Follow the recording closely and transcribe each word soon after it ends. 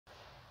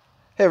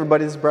Hey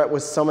everybody, this is Brett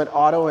with Summit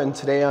Auto, and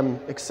today I'm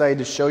excited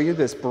to show you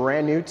this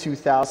brand new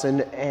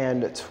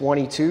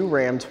 2022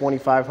 Ram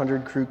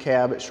 2500 Crew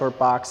Cab Short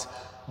Box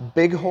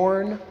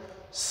Bighorn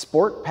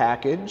Sport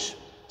Package.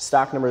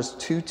 Stock number is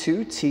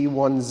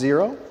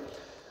 22T10.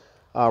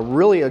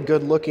 Really a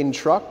good looking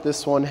truck.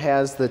 This one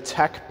has the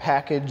tech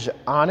package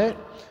on it,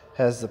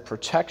 has the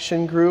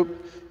protection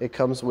group. It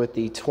comes with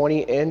the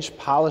 20-inch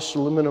polished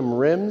aluminum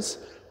rims,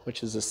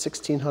 which is a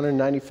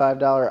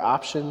 $1,695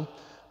 option.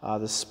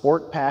 The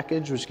sport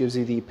package, which gives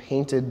you the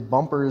painted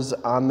bumpers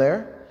on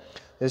there.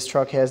 This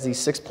truck has the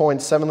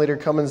 6.7 liter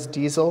Cummins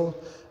diesel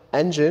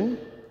engine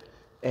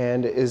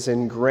and is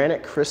in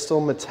granite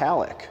crystal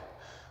metallic.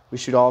 We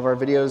shoot all of our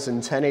videos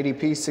in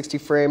 1080p, 60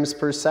 frames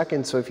per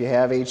second, so if you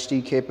have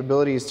HD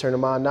capabilities, turn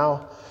them on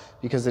now,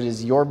 because it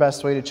is your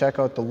best way to check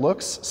out the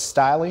looks,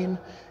 styling,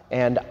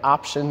 and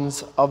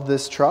options of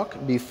this truck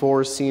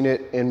before seeing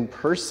it in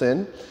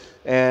person.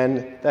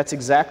 And that's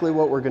exactly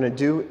what we're going to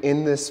do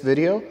in this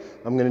video.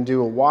 I'm going to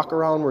do a walk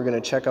around. We're going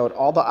to check out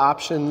all the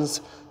options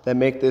that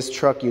make this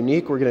truck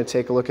unique. We're going to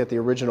take a look at the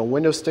original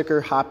window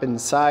sticker, hop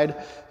inside,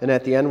 and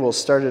at the end we'll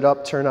start it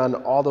up, turn on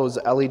all those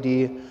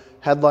LED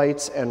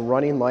headlights and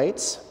running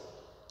lights.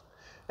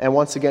 And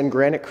once again,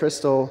 granite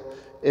crystal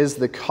is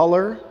the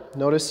color.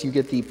 Notice you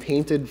get the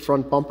painted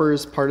front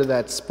bumpers, part of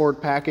that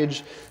sport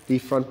package, the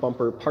front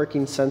bumper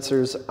parking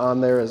sensors on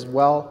there as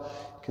well.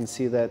 You can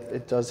see that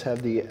it does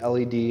have the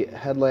LED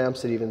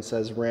headlamps. It even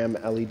says Ram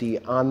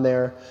LED on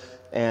there.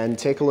 And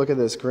take a look at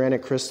this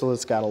granite crystal.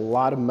 It's got a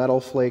lot of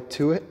metal flake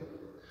to it.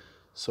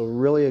 So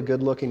really a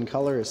good looking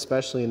color,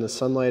 especially in the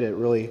sunlight. It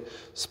really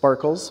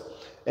sparkles.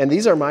 And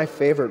these are my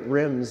favorite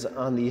rims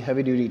on the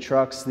heavy duty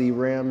trucks. The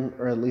Ram,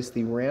 or at least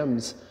the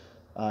Ram's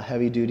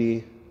heavy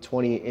duty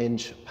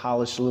 20-inch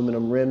polished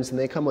aluminum rims, and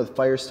they come with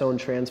Firestone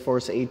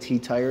Transforce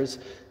AT tires.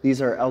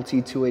 These are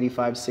LT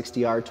 285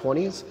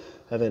 60R20s.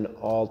 Have an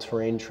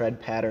all-terrain tread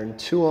pattern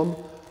to them.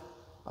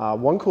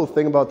 One cool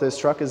thing about this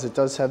truck is it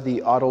does have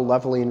the auto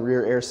leveling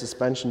rear air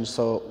suspension,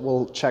 so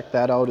we'll check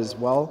that out as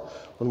well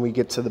when we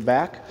get to the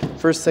back.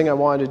 First thing I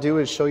wanted to do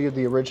is show you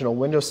the original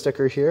window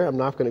sticker here. I'm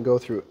not going to go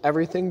through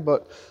everything,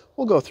 but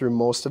we'll go through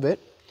most of it.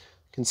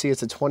 You can see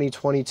it's a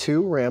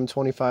 2022 Ram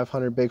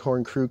 2500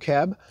 Bighorn Crew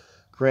Cab.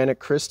 Granite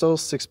crystal,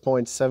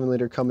 6.7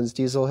 liter Cummins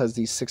diesel, has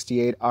the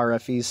 68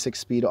 RFE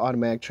 6-speed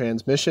automatic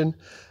transmission.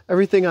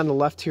 Everything on the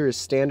left here is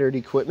standard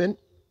equipment,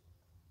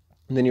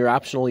 and then your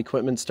optional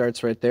equipment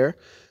starts right there.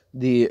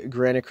 The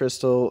granite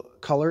crystal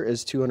color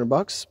is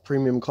 $200.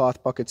 Premium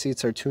cloth bucket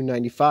seats are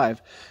 $295.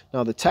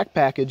 Now the tech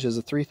package is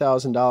a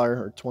 $3,000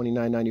 or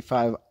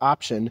 $2,995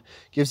 option.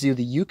 Gives you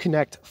the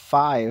Uconnect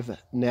 5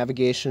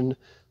 navigation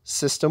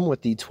system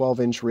with the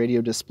 12-inch radio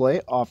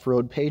display,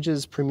 off-road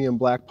pages, premium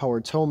black power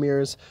tow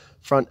mirrors,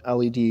 front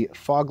LED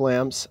fog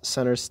lamps,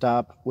 center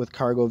stop with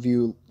cargo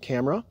view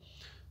camera,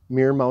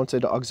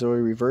 mirror-mounted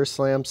auxiliary reverse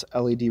lamps,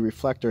 LED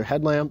reflector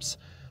headlamps,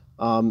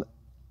 9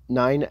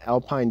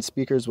 Alpine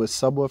speakers with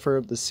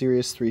subwoofer, the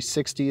Sirius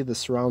 360, the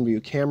surround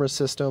view camera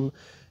system,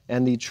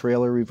 and the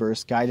trailer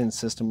reverse guidance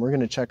system. We're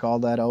going to check all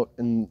that out,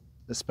 and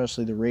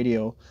especially the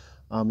radio,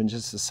 in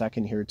just a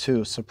second here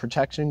too. So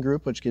protection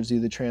group, which gives you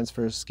the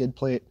transfer skid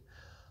plate,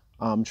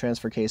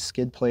 transfer case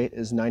skid plate,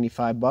 is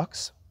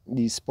 $95.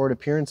 The sport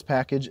appearance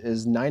package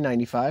is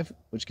 $995,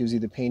 which gives you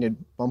the painted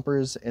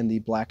bumpers and the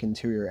black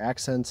interior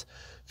accents.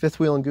 Fifth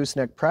wheel and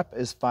gooseneck prep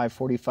is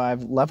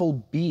 $545.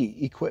 Level B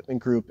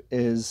equipment group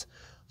is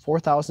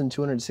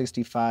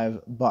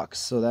 $4,265.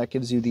 So that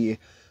gives you the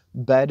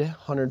bed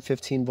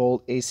 115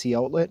 volt AC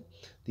outlet,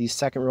 the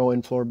second row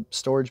in-floor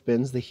storage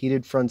bins, the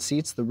heated front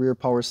seats, the rear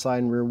power slide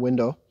and rear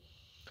window,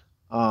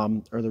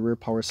 or the rear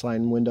power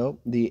slide and window,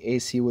 the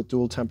AC with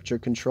dual temperature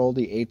control,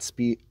 the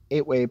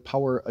 8-way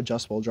power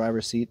adjustable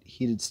driver seat,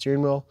 heated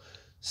steering wheel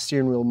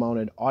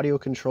mounted audio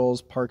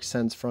controls, park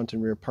sense front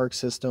and rear park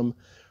system,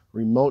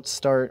 remote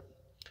start,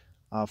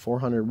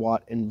 400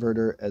 watt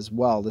inverter as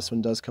well. This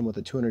one does come with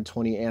a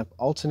 220 amp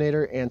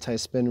alternator,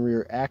 anti-spin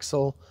rear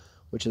axle,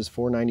 which is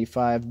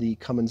 $495. The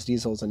Cummins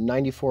diesel is a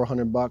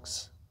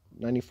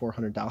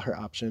 $9,400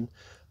 option.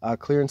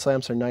 Clearance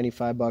lamps are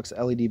 $95.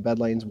 LED bed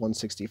lanes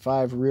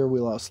 $165. Rear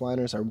wheelhouse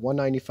liners are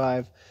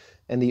 $195,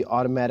 and the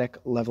automatic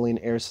leveling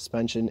air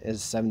suspension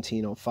is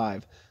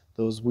 $1,705.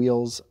 Those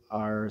wheels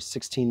are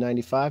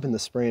 $1,695, and the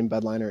spray and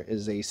bed liner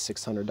is a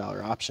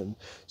 $600 option.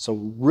 So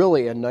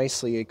really a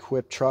nicely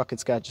equipped truck.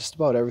 It's got just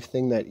about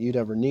everything that you'd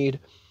ever need.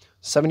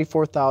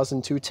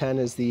 $74,210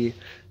 is the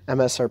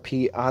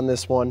MSRP on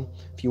this one.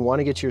 If you want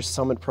to get your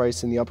Summit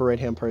price in the upper right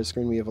hand part of the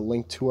screen, we have a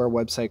link to our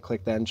website.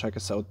 Click that and check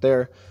us out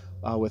there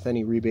with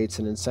any rebates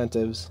and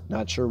incentives.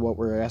 Not sure what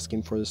we're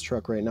asking for this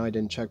truck right now. I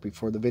didn't check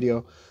before the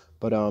video,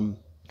 but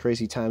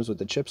crazy times with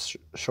the chip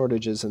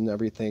shortages and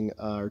everything.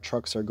 Our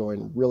trucks are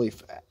going really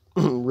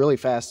really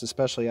fast,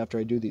 especially after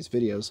I do these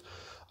videos.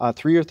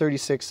 3-year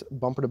 36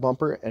 bumper to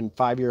bumper and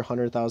 5-year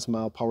 100,000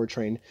 mile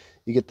powertrain.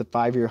 You get the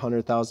 5-year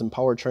 100,000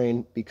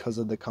 powertrain because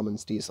of the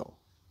Cummins diesel.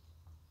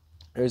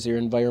 There's your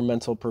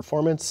environmental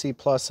performance, C+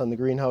 on the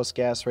greenhouse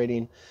gas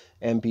rating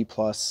and B+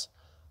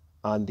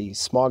 on the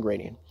smog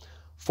rating.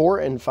 4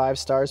 and 5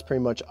 stars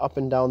pretty much up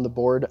and down the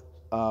board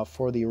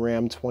for the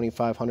Ram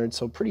 2500.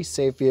 So pretty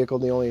safe vehicle.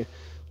 The only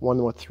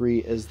one with 3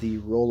 is the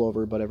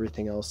rollover, but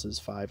everything else is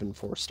 5 and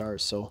 4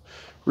 stars. So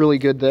really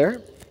good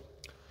there.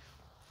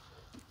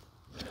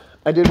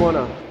 I did want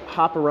to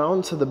hop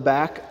around to the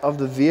back of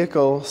the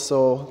vehicle.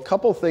 So a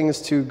couple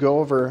things to go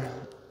over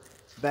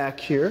back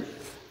here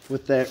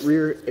with that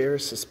rear air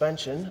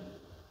suspension.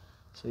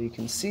 So you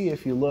can see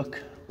if you look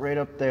right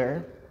up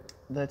there,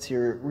 that's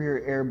your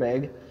rear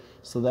airbag.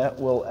 So that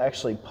will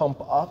actually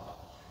pump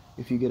up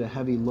if you get a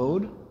heavy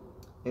load,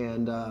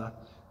 and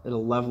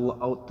it'll level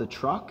out the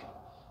truck.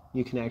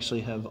 You can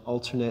actually have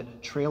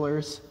alternate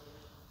trailers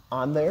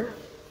on there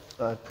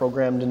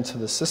programmed into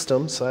the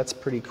system, so that's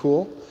pretty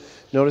cool.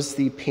 Notice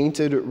the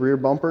painted rear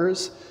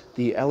bumpers,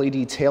 the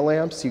LED tail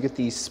lamps. You get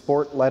the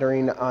sport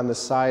lettering on the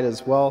side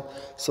as well.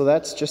 So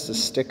that's just a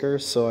sticker,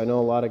 so I know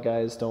a lot of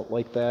guys don't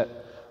like that.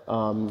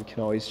 You can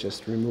always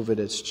just remove it,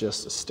 it's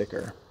just a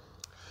sticker.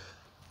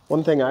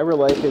 One thing I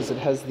really like is it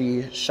has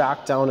the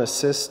shock down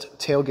assist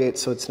tailgate,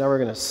 so it's never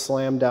gonna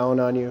slam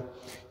down on you.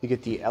 You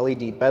get the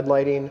LED bed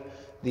lighting,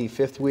 the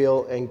fifth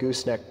wheel and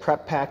gooseneck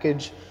prep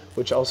package,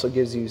 which also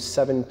gives you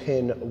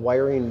 7-pin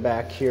wiring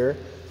back here.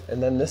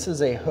 And then this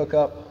is a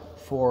hookup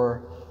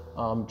for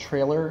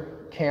trailer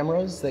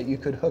cameras that you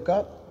could hook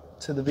up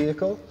to the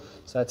vehicle.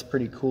 So that's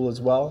pretty cool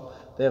as well.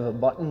 They have a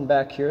button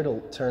back here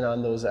to turn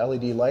on those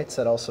LED lights.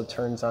 That also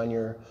turns on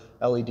your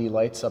LED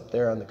lights up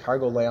there on the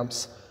cargo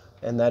lamps.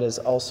 And that is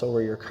also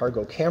where your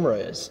cargo camera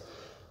is.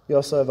 You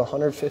also have a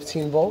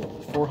 115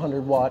 volt,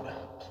 400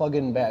 watt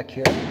plug-in back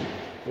here,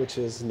 which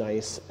is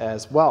nice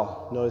as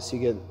well. Notice you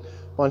get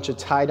a bunch of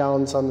tie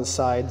downs on the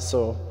side,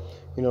 so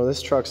you know this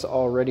truck's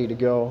all ready to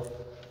go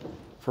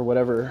for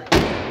whatever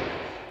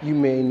you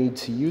may need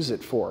to use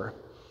it for.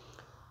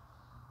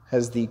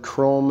 Has the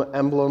chrome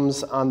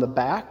emblems on the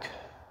back.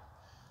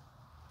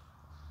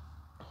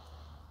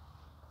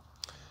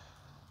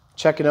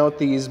 Checking out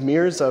these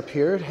mirrors up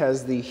here, it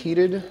has the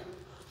heated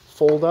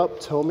fold-up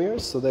tow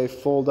mirrors, so they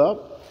fold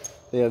up.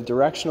 They have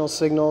directional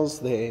signals,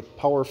 they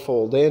power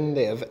fold in,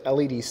 they have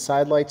LED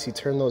side lights. You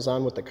turn those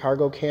on with the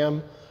cargo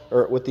cam,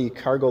 or with the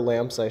cargo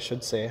lamps, I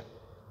should say.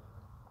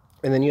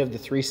 And then you have the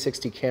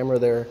 360 camera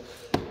there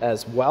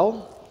as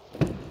well.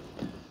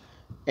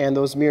 And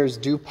those mirrors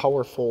do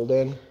power fold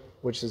in,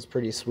 which is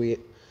pretty sweet,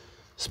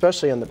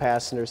 especially on the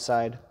passenger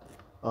side,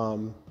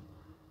 because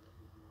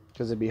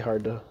it'd be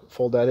hard to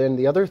fold that in.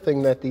 The other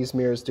thing that these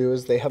mirrors do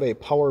is they have a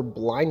power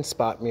blind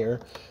spot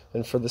mirror,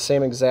 and for the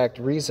same exact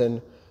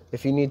reason,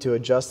 if you need to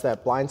adjust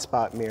that blind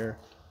spot mirror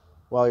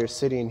while you're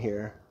sitting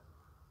here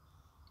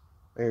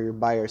or you're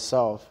by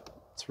yourself,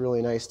 it's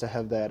really nice to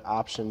have that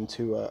option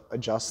to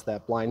adjust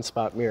that blind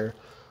spot mirror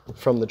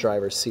from the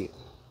driver's seat.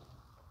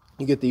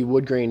 You get the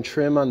wood grain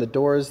trim on the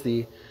doors,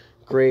 the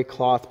gray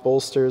cloth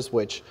bolsters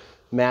which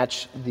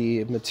match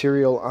the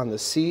material on the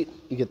seat.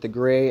 You get the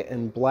gray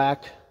and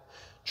black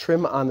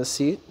trim on the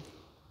seat.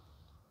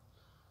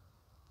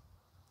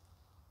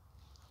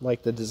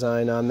 Like the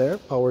design on there.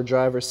 Power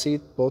driver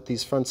seat. Both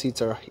these front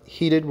seats are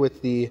heated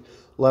with the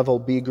level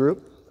B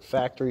group.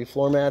 Factory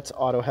floor mats,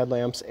 auto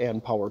headlamps,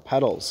 and power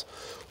pedals.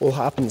 We'll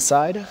hop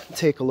inside,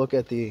 take a look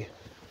at the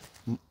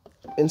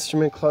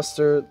instrument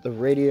cluster, the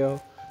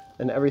radio,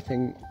 and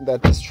everything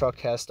that this truck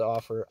has to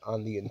offer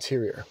on the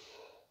interior.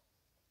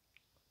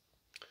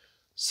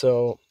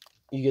 So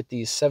you get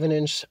the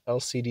 7-inch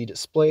LCD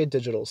display,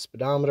 digital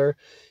speedometer,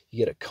 you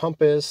get a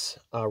compass,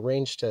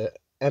 range to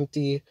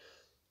empty.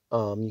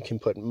 You can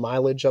put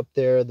mileage up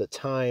there, the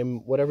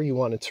time, whatever you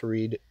want it to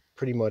read,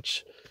 pretty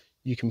much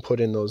you can put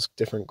in those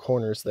different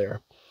corners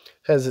there.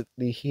 Has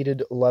the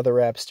heated leather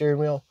wrap steering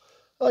wheel.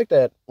 I like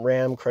that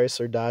Ram,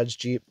 Chrysler, Dodge,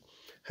 Jeep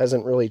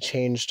hasn't really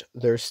changed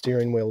their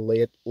steering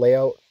wheel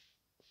layout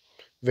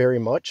very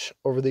much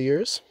over the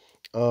years.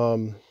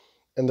 And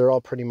they're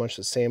all pretty much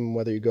the same,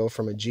 whether you go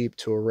from a Jeep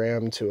to a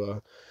Ram to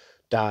a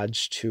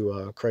Dodge to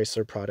a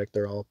Chrysler product,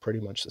 they're all pretty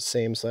much the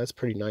same, so that's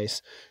pretty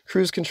nice.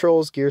 Cruise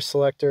controls, gear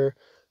selector,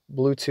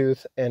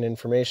 Bluetooth and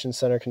information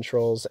center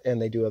controls,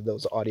 and they do have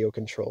those audio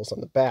controls on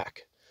the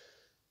back.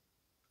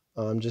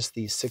 Just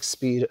the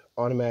 6-speed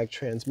automatic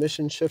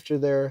transmission shifter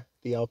there,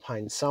 the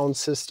Alpine sound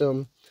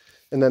system,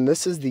 and then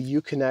this is the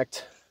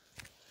Uconnect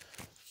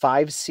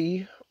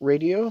 5C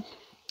radio.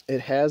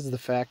 It has the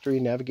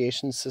factory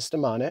navigation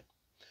system on it,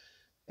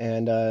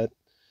 and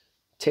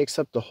takes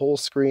up the whole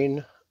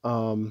screen.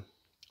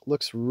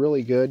 Looks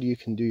really good. You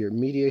can do your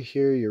media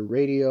here, your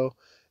radio,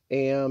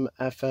 AM,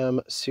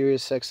 FM,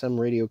 Sirius XM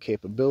radio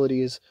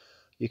capabilities.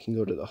 You can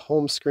go to the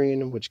home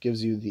screen, which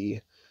gives you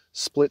the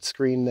split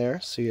screen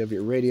there. So you have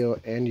your radio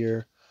and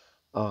your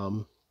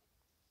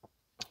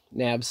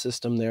nav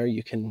system there.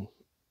 You can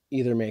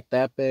either make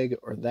that big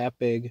or that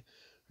big,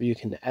 or you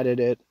can edit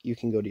it. You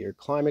can go to your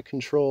climate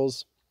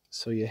controls.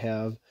 So you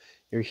have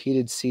your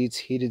heated seats,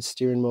 heated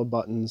steering wheel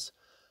buttons.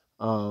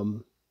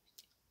 You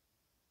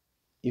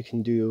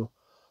can do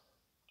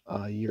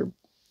your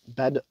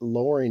bed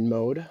lowering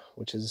mode,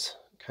 which is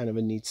kind of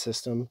a neat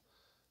system.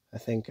 I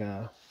think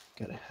gotta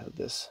have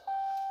this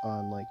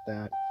on like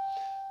that.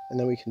 And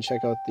then we can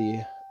check out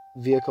the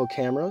vehicle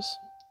cameras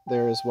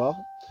there as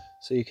well.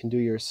 So you can do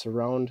your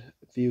surround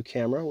view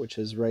camera, which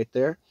is right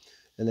there.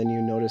 And then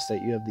you notice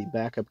that you have the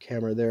backup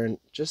camera there. And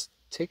just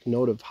take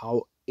note of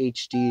how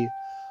HD,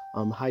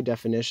 high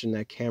definition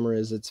that camera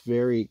is. It's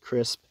very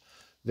crisp,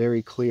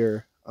 very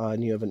clear.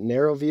 And you have a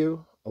narrow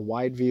view, a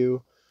wide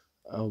view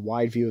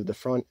of the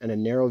front, and a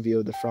narrow view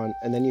of the front.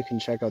 And then you can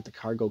check out the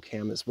cargo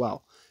cam as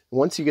well.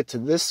 Once you get to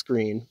this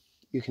screen,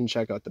 you can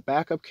check out the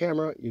backup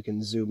camera, you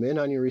can zoom in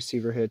on your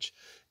receiver hitch,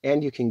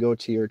 and you can go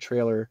to your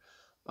trailer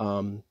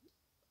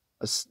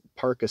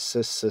park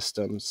assist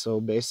system. So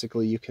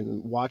basically you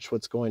can watch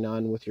what's going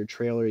on with your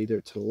trailer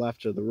either to the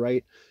left or the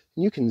right,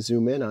 and you can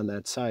zoom in on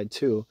that side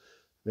too,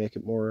 make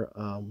it more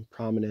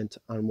prominent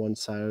on one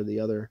side or the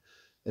other.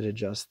 It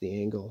adjusts the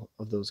angle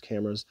of those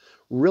cameras.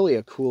 Really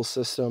a cool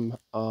system,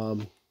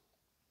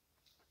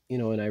 you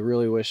know, and I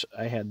really wish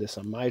I had this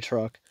on my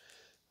truck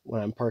when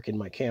I'm parking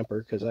my camper,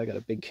 because I got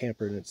a big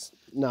camper and it's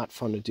not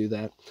fun to do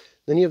that.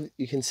 Then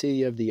you can see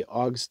you have the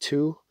AUX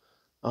 2.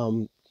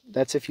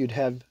 That's if you'd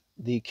have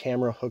the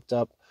camera hooked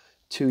up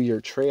to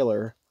your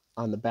trailer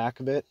on the back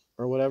of it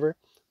or whatever.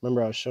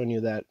 Remember I was showing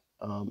you that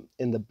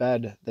in the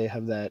bed they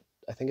have that,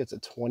 I think it's a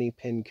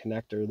 20-pin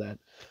connector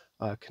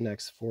that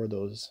connects for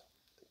those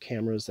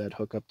cameras that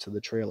hook up to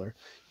the trailer.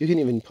 You can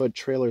even put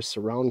trailer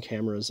surround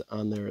cameras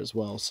on there as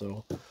well.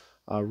 So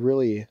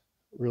really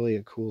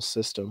a cool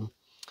system.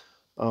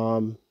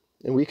 And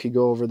we could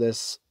go over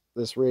this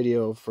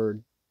radio for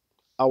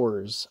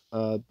hours,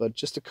 but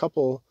just a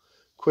couple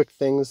quick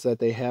things that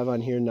they have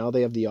on here. Now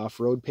they have the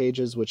off-road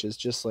pages, which is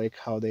just like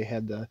how they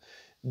had the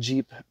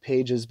Jeep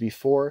pages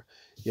before.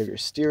 You have your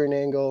steering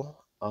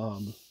angle,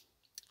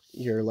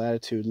 your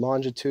latitude,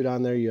 longitude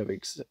on there. You have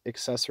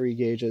accessory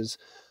gauges.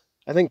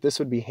 I think this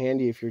would be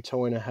handy if you're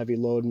towing a heavy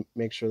load.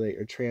 Make sure that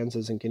your trans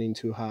isn't getting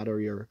too hot or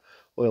your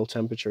oil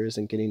temperature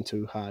isn't getting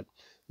too hot.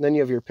 And then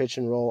you have your pitch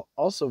and roll,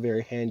 also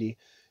very handy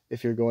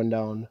if you're going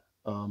down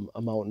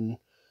a mountain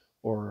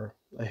or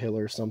a hill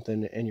or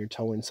something and you're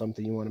towing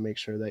something. You want to make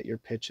sure that your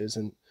pitch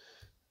isn't,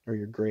 or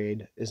your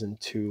grade isn't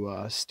too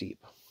steep.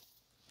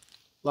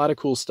 A lot of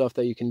cool stuff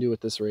that you can do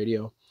with this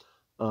radio.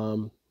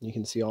 You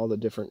can see all the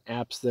different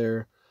apps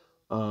there,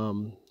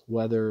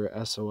 weather,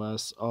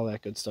 SOS, all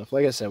that good stuff.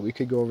 Like I said, we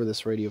could go over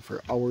this radio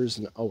for hours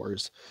and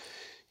hours.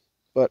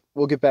 But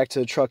we'll get back to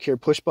the truck here.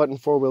 Push button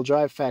 4-wheel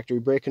drive, factory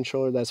brake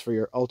controller. That's for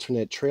your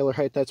alternate trailer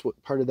height. That's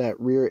what part of that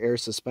rear air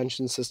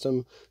suspension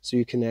system. So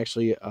you can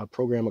actually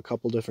program a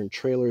couple different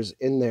trailers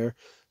in there.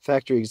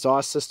 Factory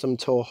exhaust system,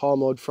 tow haul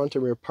mode, front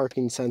and rear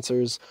parking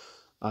sensors,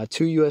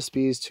 2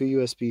 USBs, 2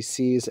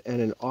 USB-Cs, and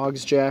an aux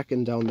jack.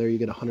 And down there you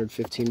get a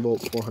 115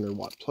 volt, 400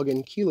 watt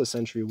plug-in, keyless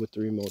entry with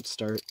the remote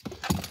start.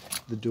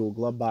 The dual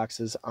glove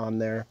boxes on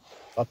there.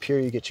 Up here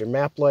you get your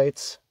map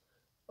lights.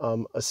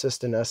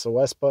 Assist and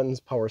SOS buttons,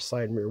 power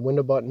slide and rear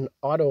window button,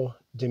 auto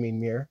dimming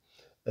mirror,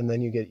 and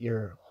then you get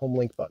your home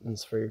link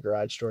buttons for your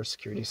garage door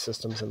security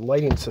systems and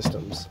lighting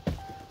systems.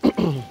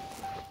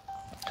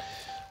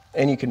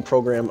 And you can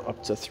program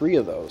up to 3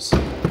 of those.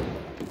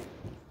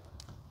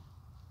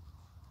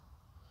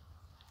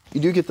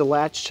 You do get the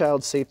latch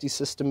child safety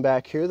system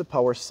back here, the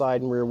power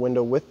slide and rear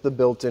window with the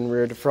built-in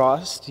rear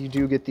defrost. You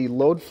do get the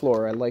load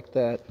floor. I like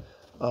that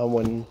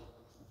when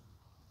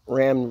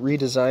Ram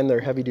redesigned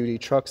their heavy-duty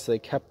trucks, they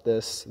kept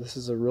this. This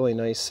is a really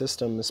nice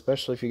system,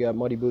 especially if you got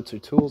muddy boots or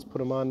tools, put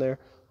them on there.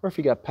 Or if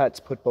you got pets,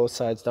 put both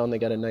sides down. They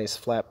got a nice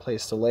flat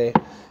place to lay,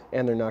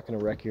 and they're not going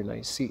to wreck your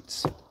nice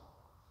seats.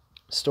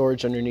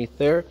 Storage underneath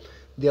there.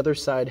 The other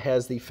side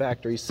has the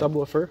factory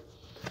subwoofer,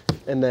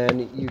 and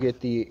then you get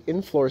the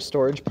in-floor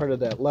storage, part of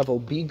that level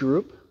B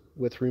group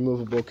with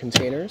removable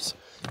containers,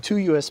 2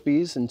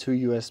 USBs and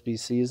 2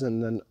 USB-Cs,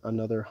 and then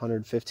another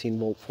 115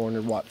 volt,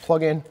 400 watt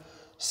plug-in.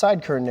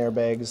 Side curtain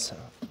airbags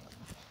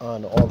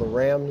on all the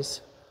Rams,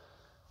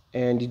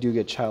 and you do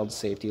get child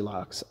safety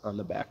locks on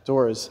the back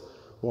doors.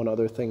 One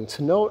other thing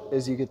to note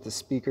is you get the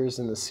speakers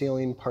in the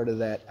ceiling, part of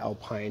that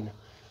Alpine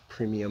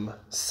premium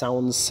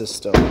sound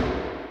system.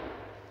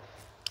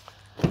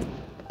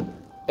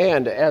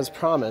 And as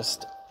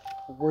promised,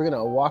 we're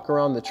gonna walk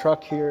around the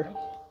truck here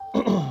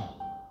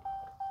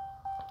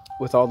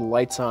with all the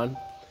lights on.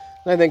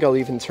 And I think I'll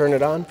even turn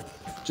it on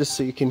just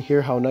so you can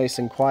hear how nice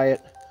and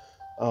quiet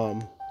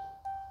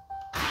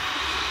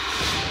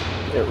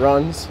it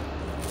runs.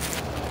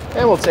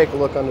 And we'll take a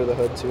look under the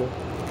hood too.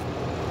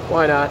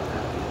 Why not?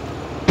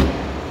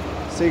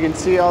 So you can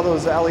see all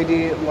those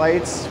LED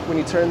lights. When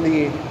you turn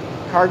the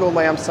cargo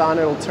lamps on,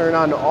 it'll turn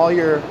on all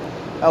your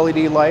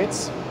LED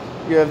lights.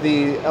 You have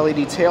the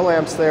LED tail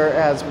lamps there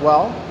as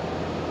well.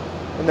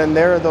 And then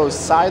there are those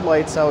side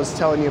lights I was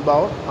telling you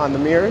about on the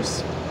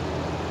mirrors.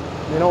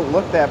 They don't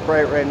look that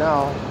bright right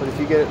now, but if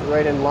you get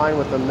right in line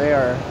with them, they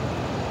are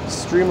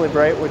extremely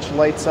bright, which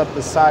lights up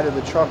the side of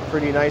the truck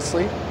pretty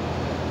nicely.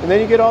 And then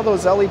you get all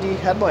those LED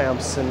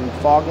headlamps and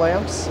fog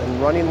lamps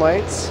and running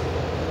lights.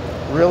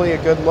 Really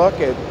a good look.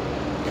 It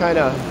kind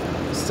of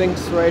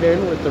sinks right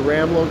in with the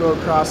Ram logo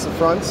across the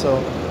front, so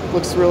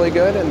looks really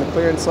good. And the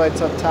clearance lights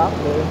up top,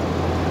 they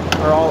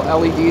are all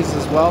LEDs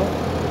as well.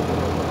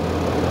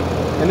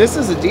 And this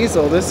is a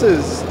diesel. This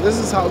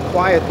is how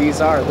quiet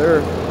these are.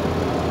 They're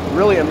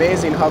really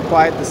amazing how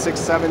quiet the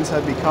 6.7s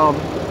have become.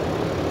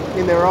 I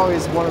mean, they were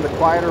always one of the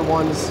quieter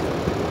ones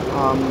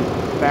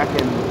back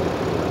in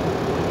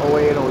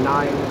 08,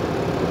 09,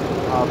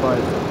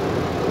 but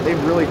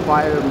they've really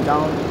quieted them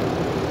down.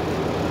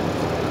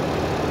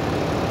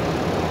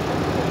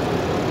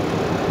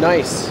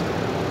 Nice.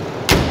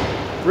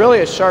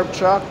 Really a sharp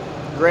truck.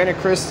 Granite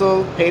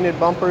crystal, painted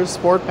bumpers,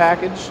 sport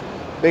package,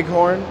 big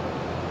horn.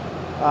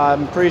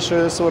 I'm pretty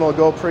sure this one will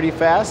go pretty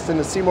fast. And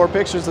to see more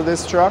pictures of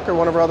this truck or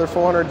one of our other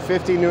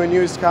 450 new and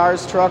used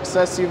cars, trucks,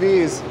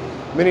 SUVs,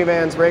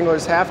 minivans,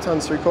 Wranglers, half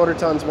tons, 3/4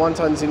 tons, 1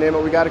 tons, you name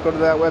it, we got to go to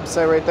that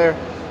website right there,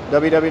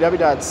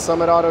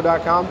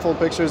 www.summitauto.com. Full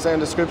pictures and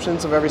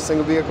descriptions of every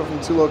single vehicle from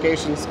 2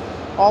 locations,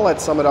 all at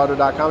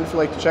summitauto.com. If you'd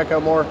like to check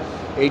out more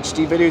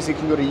HD videos, you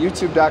can go to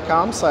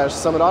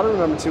youtube.com/summitauto.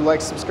 Remember to like,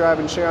 subscribe,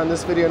 and share on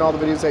this video and all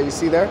the videos that you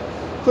see there.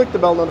 Click the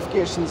bell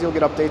notifications, you'll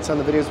get updates on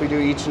the videos we do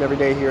each and every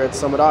day here at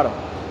Summit Auto.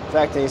 In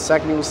fact, in a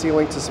second you will see a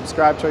link to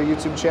subscribe to our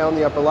YouTube channel in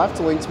the upper left,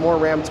 a link to more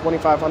Ram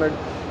 2500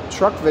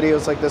 truck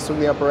videos like this one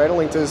in the upper right, a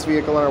link to this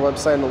vehicle on our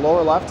website in the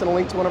lower left, and a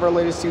link to one of our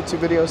latest YouTube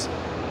videos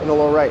in the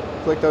lower right.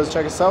 Click those,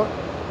 check us out,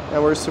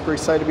 and we're super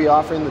excited to be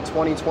offering the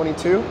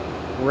 2022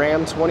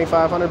 Ram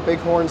 2500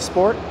 Bighorn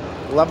Sport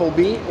Level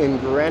B in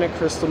granite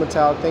crystal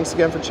metallic. Thanks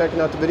again for checking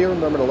out the video.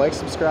 Remember to like,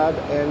 subscribe,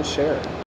 and share.